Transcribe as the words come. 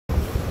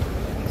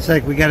Looks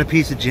like we got a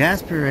piece of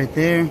jasper right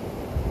there.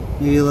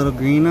 Maybe a little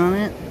green on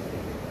it.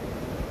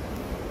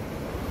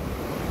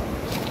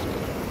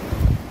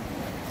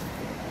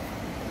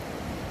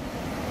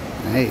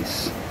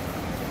 Nice.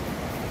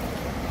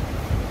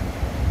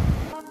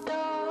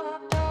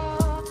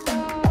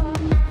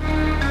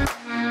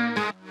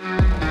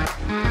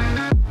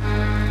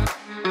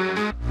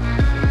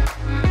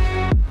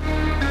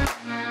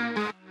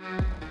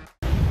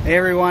 Hey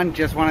everyone,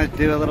 just wanted to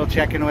do a little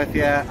check-in with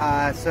you.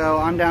 So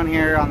I'm down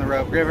here on the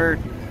Rogue River.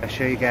 I'll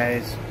show you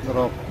guys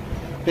little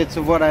bits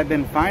of what I've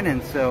been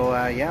finding. So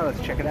yeah,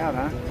 let's check it out,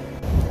 huh?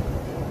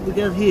 What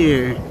we got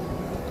here?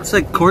 Looks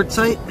like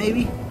quartzite,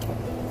 maybe?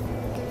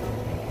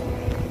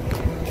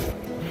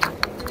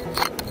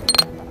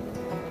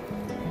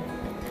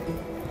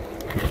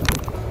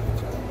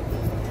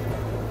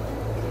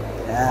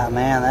 Yeah,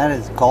 man, that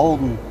is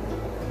golden.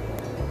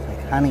 It's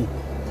like honey.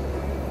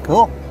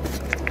 Cool.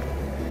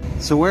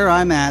 So where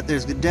I'm at,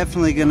 there's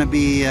definitely going to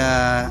be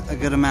a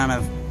good amount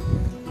of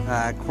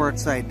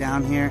quartzite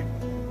down here,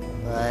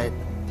 but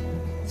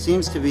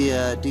seems to be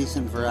a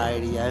decent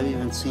variety. I've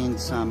even seen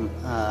some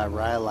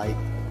rhyolite.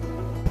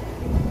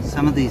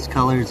 Some of these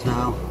colors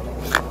though,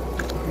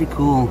 pretty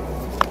cool.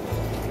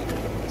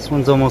 This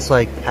one's almost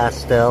like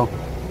pastel.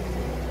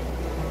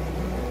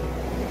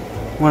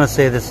 I want to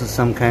say this is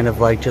some kind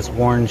of like just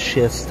worn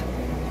schist.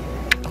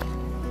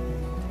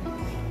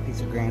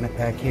 Piece of granite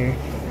back here.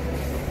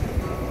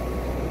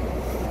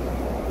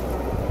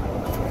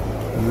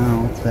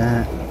 Oh, what's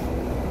that?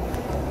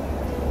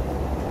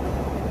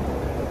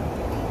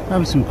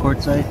 Probably some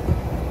quartzite.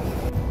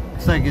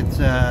 Looks like it's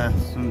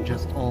some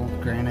just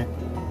old granite.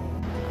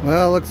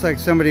 Well, looks like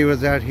somebody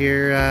was out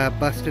here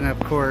busting up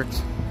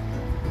quartz.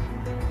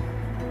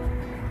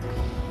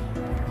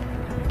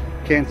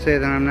 Can't say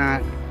that I'm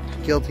not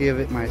guilty of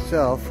it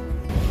myself.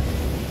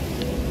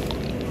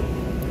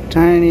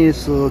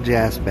 Tiniest little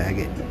jasper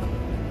agate.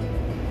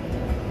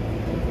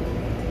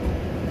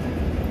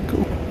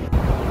 Cool.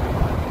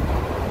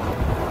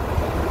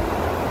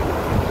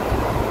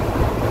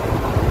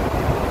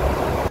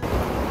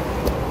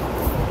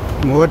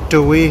 What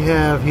do we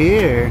have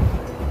here?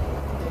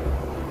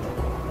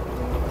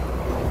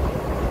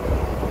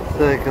 It's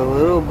like a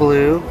little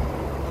blue.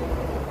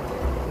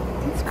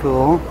 That's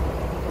cool.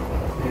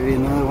 Maybe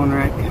another one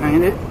right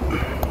behind it.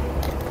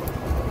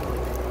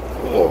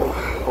 Oh,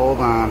 hold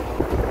on.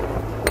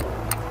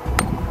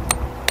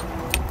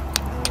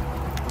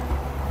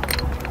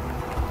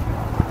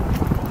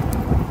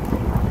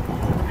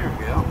 There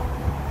we go.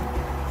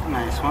 That's a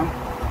nice one.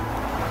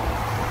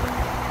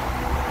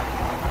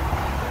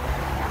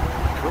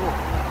 Cool.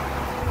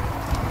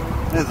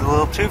 There's a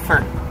little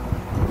twofer.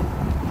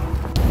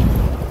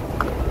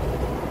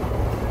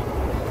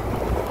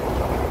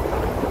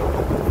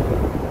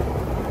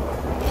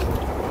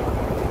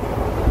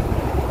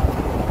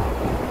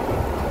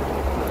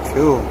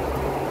 Cool.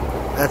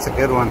 That's a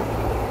good one.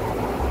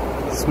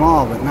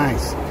 Small but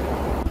nice.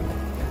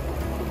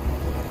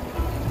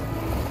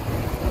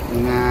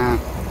 Nah.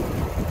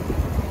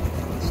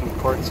 Some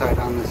quartzite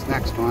on this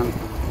next one.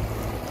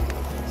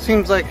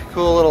 Seems like a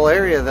cool little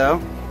area though.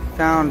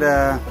 Found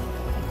a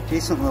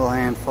decent little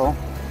handful.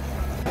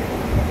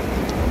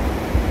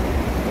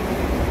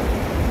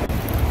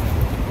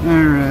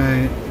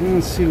 Alright,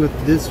 let's see what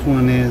this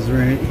one is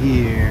right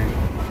here.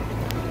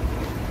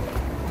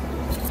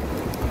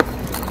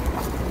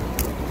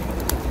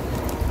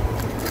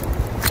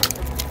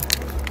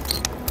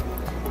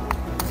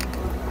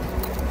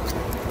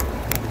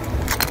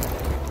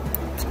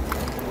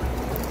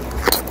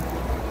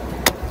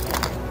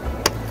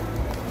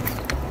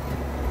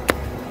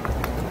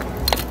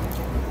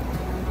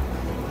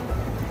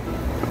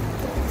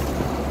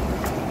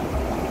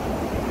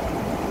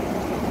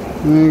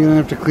 I'm gonna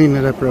have to clean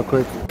it up real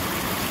quick.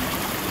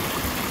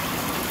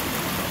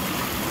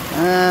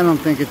 I don't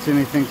think it's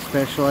anything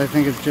special. I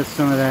think it's just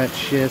some of that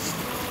schist.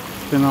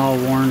 It's been all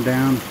worn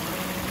down.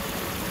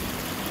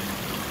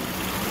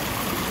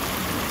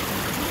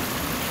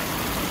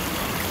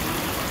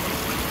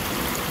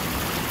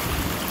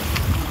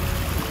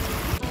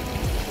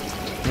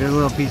 Here's a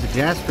little piece of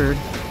jasper.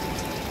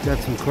 Got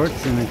some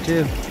quartz in it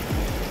too.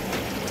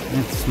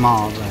 It's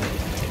small, but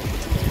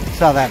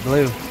saw that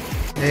blue.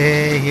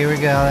 Hey, here we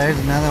go. There's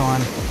another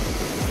one.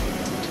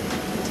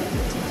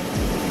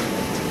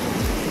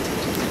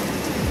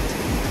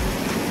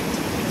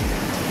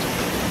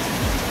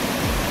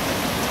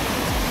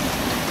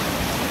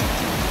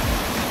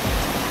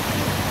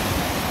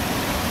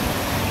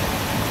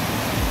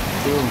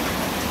 Cool.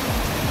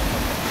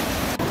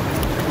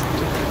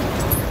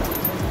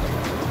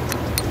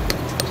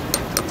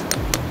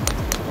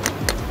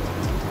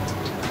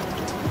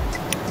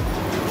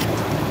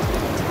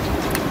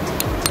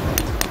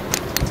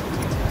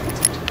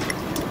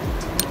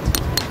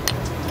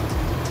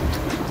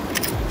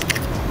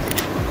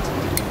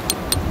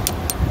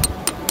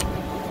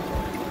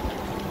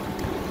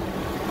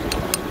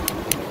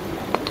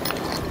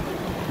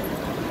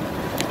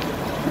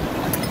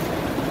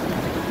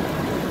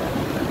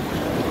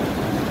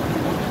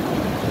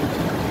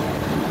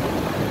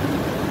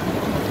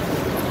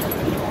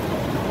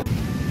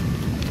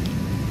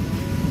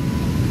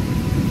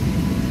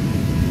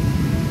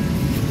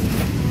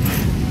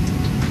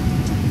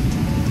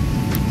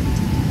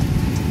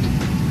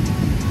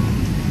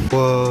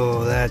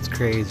 Whoa, that's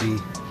crazy.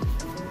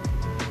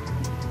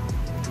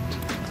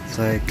 It's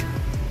like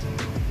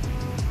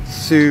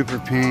super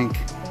pink.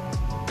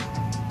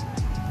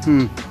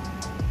 I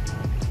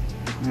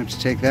have to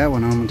take that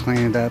one home and clean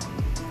it up.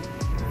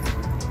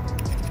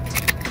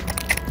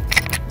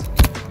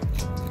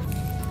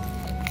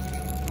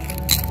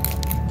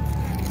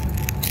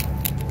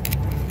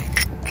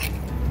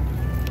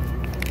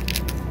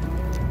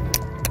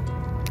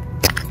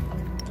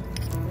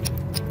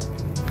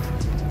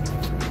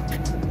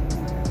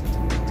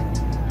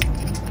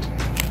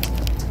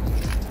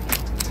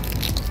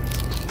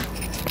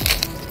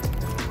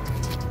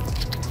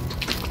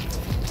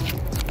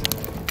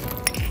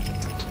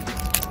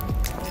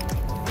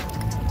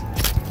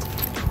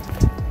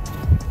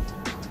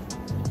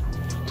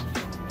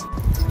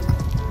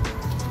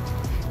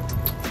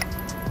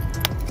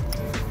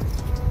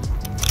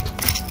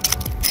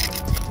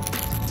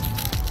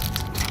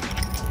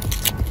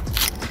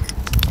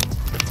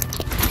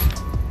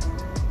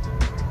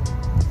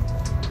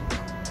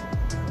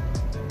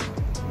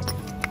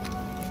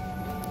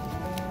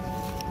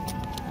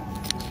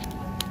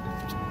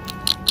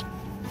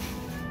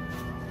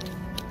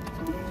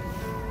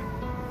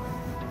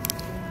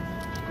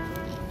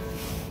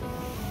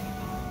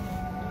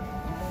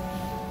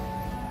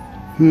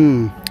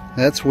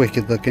 That's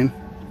wicked looking.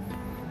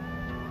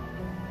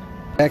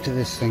 Back to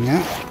this thing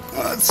now.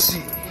 Let's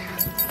see.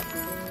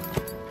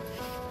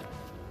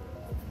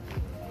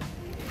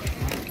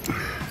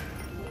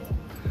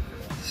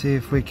 See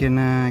if we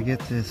can get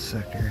this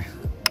sucker.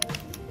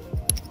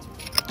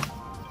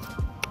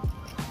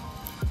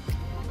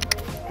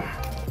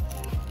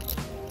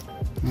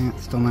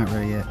 Still not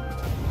ready yet.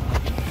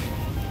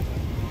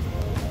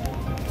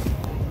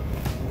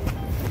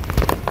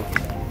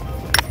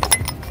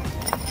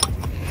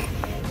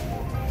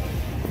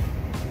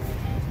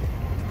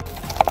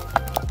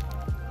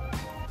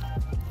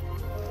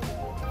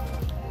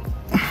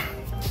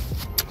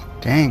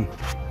 Dang,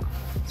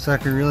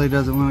 sucker really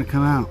doesn't want to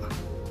come out.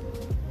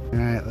 All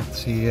right,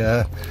 let's see,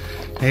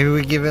 maybe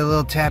we give it a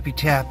little tappy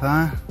tap,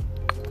 huh?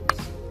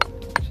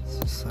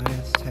 Just the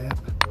slightest tap.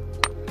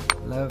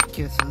 Love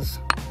kisses.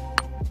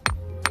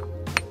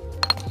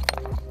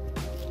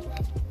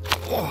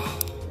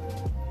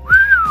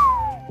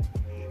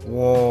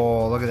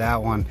 Whoa, look at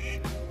that one.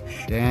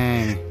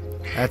 Dang,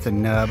 that's a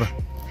nub.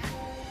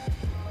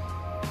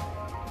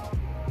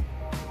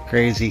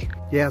 Crazy.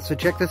 Yeah, so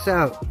check this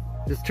out.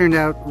 This turned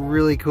out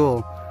really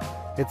cool.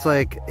 It's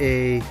like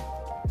a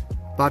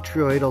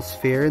botryoidal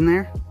sphere in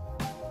there.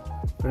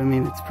 But I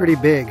mean, it's pretty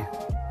big.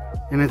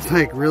 And it's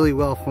like really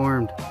well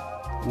formed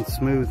and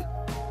smooth.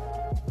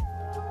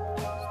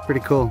 It's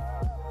pretty cool.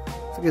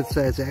 It's a good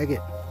size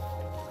agate.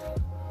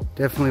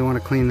 Definitely want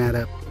to clean that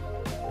up.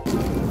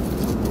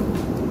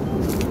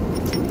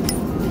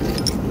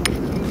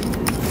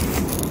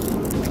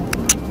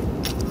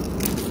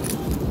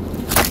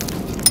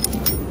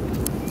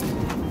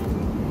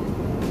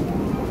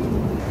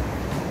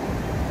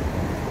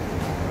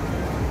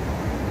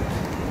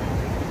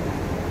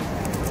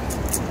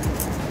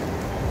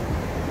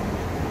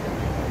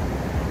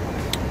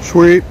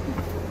 Sweet.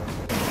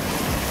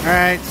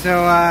 Alright,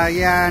 so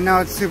yeah, I know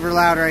it's super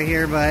loud right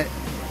here, but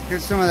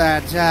here's some of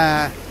that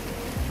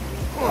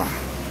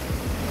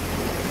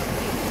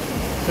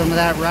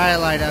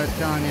rhyolite I was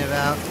telling you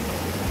about.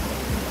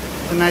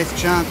 It's a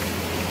nice chunk.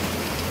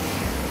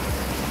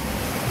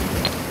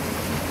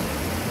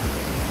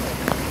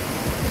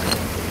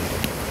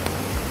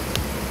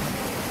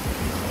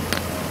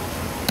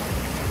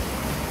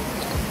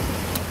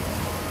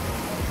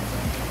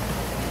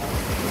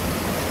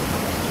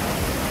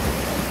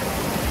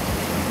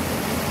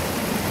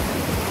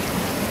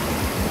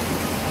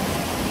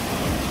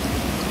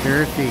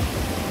 Girthy.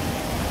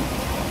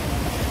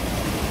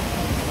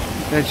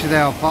 Bet you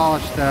they'll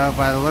polish though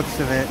by the looks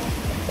of it.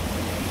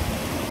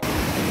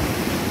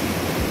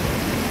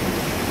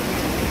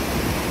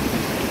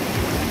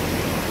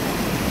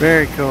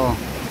 Very cool.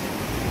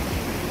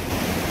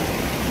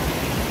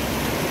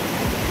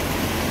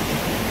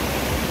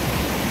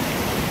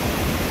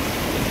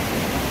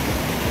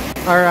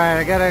 Alright,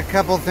 I got a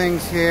couple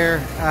things here.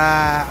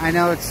 I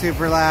know it's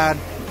super loud,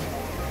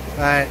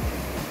 but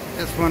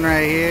this one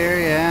right here,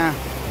 yeah.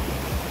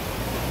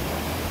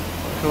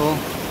 Cool.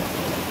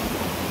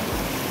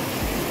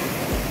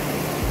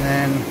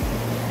 Then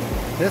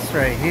this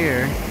right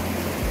here,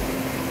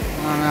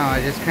 I don't know,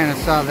 I just kind of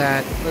saw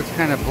that. Looks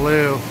kind of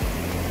blue.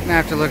 I'm gonna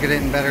have to look at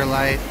it in better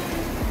light.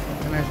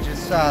 And I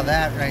just saw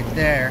that right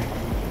there.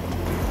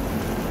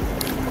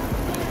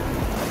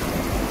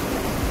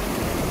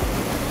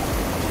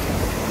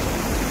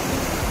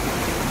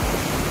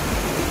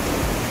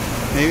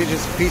 Maybe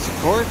just a piece of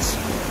quartz.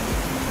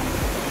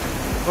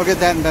 We'll get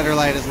that in better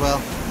light as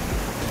well.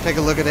 Take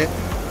a look at it.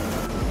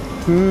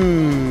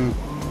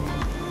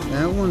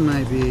 That one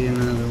might be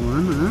another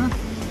one, huh?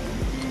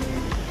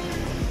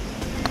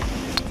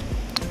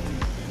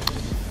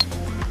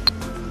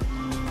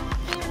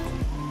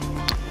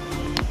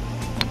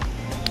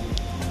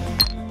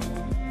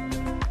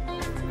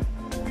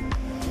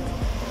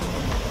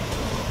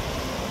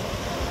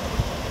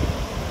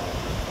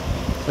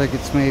 like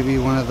it's maybe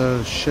one of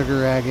those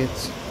sugar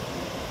agates.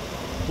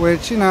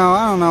 Which, you know,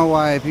 I don't know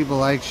why people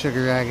like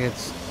sugar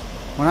agates.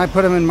 When I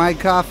put them in my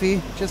coffee,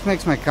 it just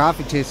makes my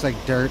coffee taste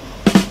like dirt.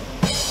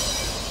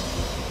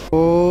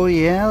 Oh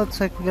yeah,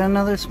 looks like we got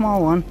another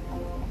small one.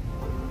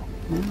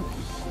 Yeah.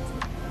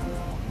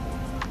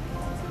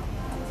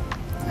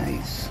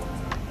 Nice.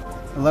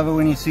 I love it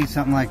when you see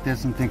something like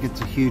this and think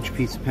it's a huge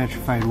piece of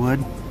petrified wood.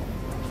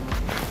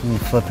 And you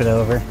flip it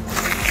over.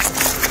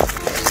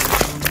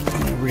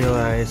 And I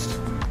realized,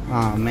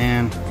 oh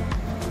man,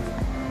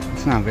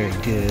 it's not very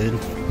good.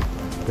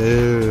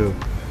 Boo.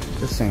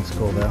 This thing's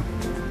cool though.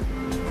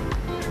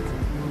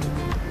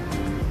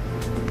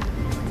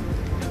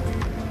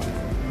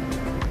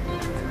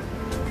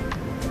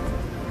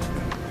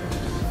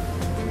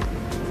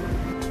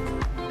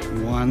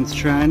 One's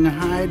trying to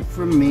hide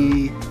from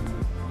me.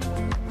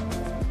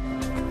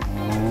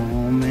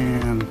 Oh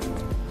man.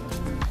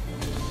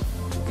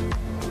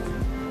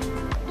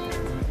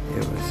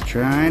 It was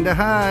trying to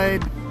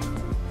hide.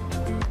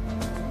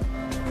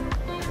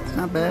 It's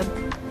not bad.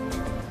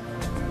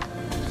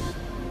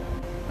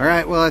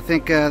 Alright, well I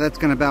think that's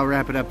going to about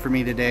wrap it up for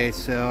me today,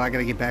 so I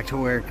gotta get back to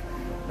work.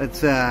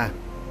 Let's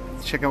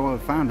check out what we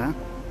found, huh?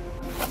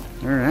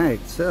 Alright,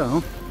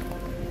 so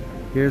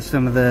here's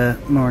some of the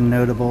more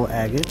notable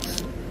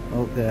agates.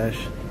 Oh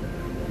gosh,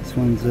 this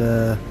one's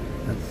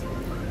that's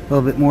a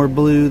little bit more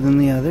blue than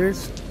the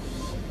others.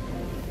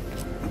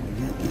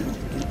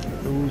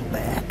 Get those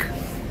back.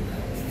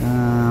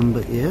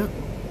 But yeah.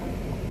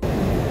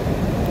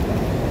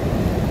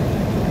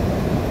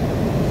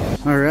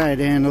 Alright,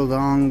 and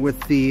along with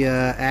the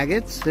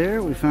agates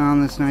there, we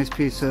found this nice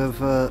piece of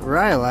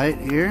rhyolite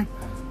here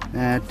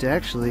that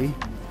actually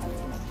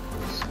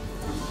is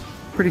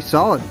pretty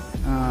solid.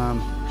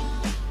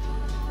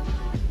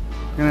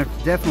 Gonna have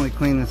to definitely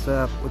clean this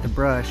up with a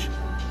brush,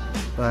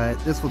 but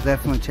this will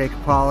definitely take a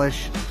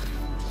polish,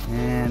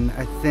 and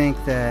I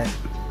think that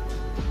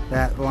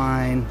that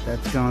line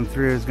that's going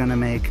through is gonna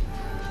make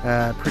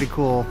a pretty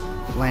cool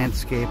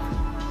landscape.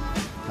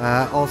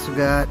 Also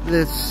got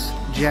this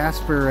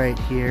Jasper right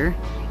here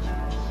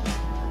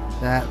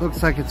that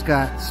looks like it's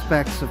got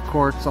specks of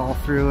quartz all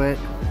through it,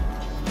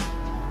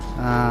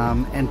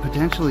 and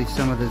potentially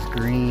some of this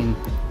green.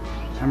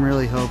 I'm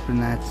really hoping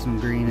that's some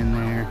green in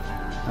there.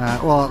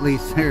 Well, at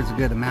least there's a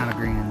good amount of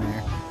green in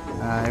there.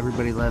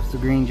 Everybody loves the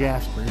green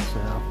Jasper,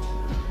 so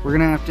we're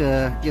gonna have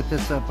to get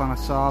this up on a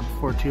saw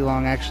before too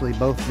long. Actually,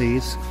 both of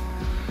these.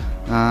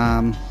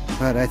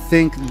 But I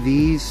think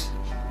these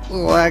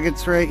little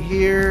agates right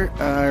here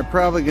are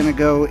probably gonna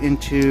go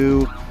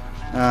into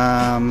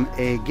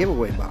a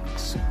giveaway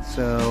box.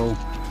 So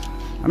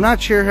I'm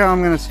not sure how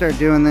I'm gonna start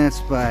doing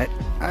this, but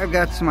I've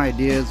got some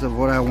ideas of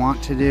what I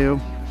want to do.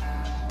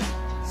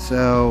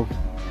 So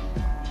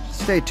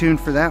stay tuned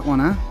for that one,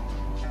 huh?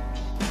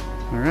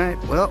 Alright,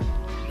 well,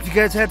 if you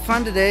guys had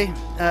fun today,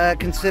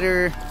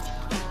 consider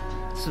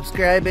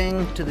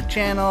subscribing to the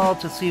channel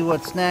to see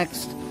what's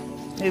next.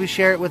 Maybe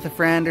share it with a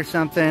friend or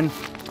something.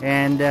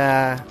 And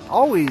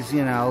always,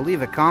 you know,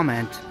 leave a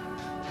comment.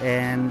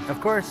 And, of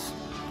course,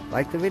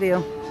 like the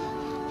video.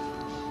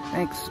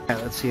 Thanks. Right,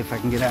 let's see if I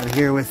can get out of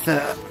here with,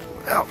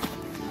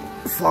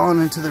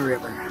 falling into the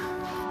river.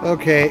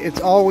 Okay,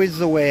 it's always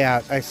the way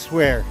out, I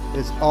swear.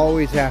 This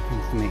always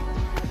happens to me.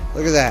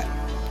 Look at that.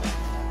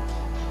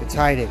 It's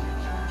hiding.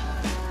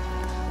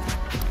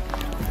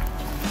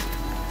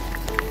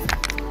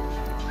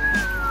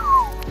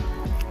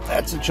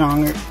 That's a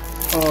chonger.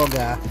 Oh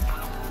god.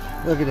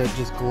 Look at it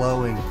just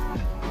glowing.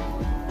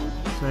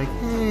 It's like,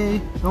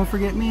 hey, don't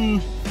forget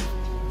me.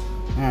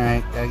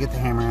 Alright, gotta get the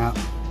hammer out.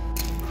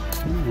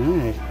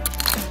 Alright.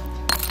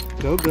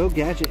 Go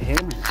gadget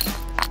hammer.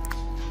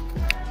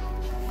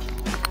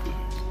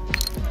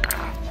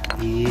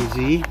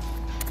 Easy.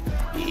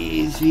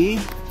 Easy.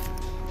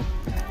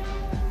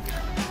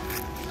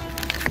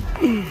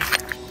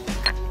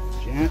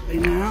 Gently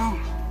now.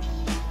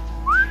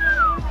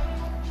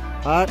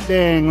 Hot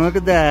dang, look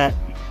at that.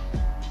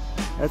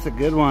 That's a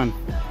good one.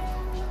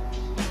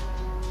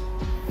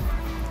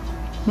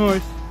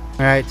 Nice.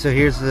 Alright, so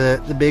here's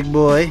the big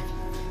boy.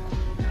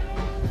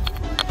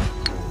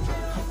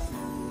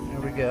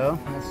 There we go.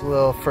 That's a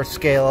little for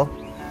scale.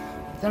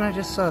 Then I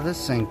just saw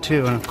this thing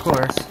too, and of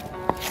course.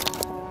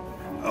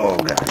 Oh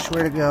gosh,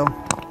 where'd it go?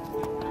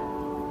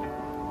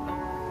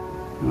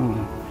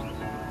 Oh,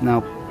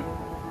 nope.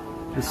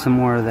 Just some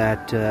more of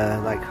that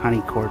like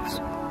honey quartz.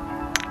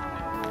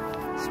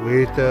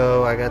 Sweet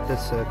though, I got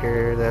this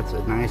sucker. That's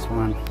a nice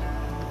one.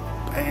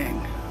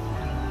 Bang.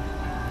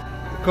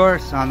 Of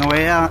course, on the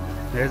way out,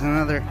 there's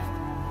another.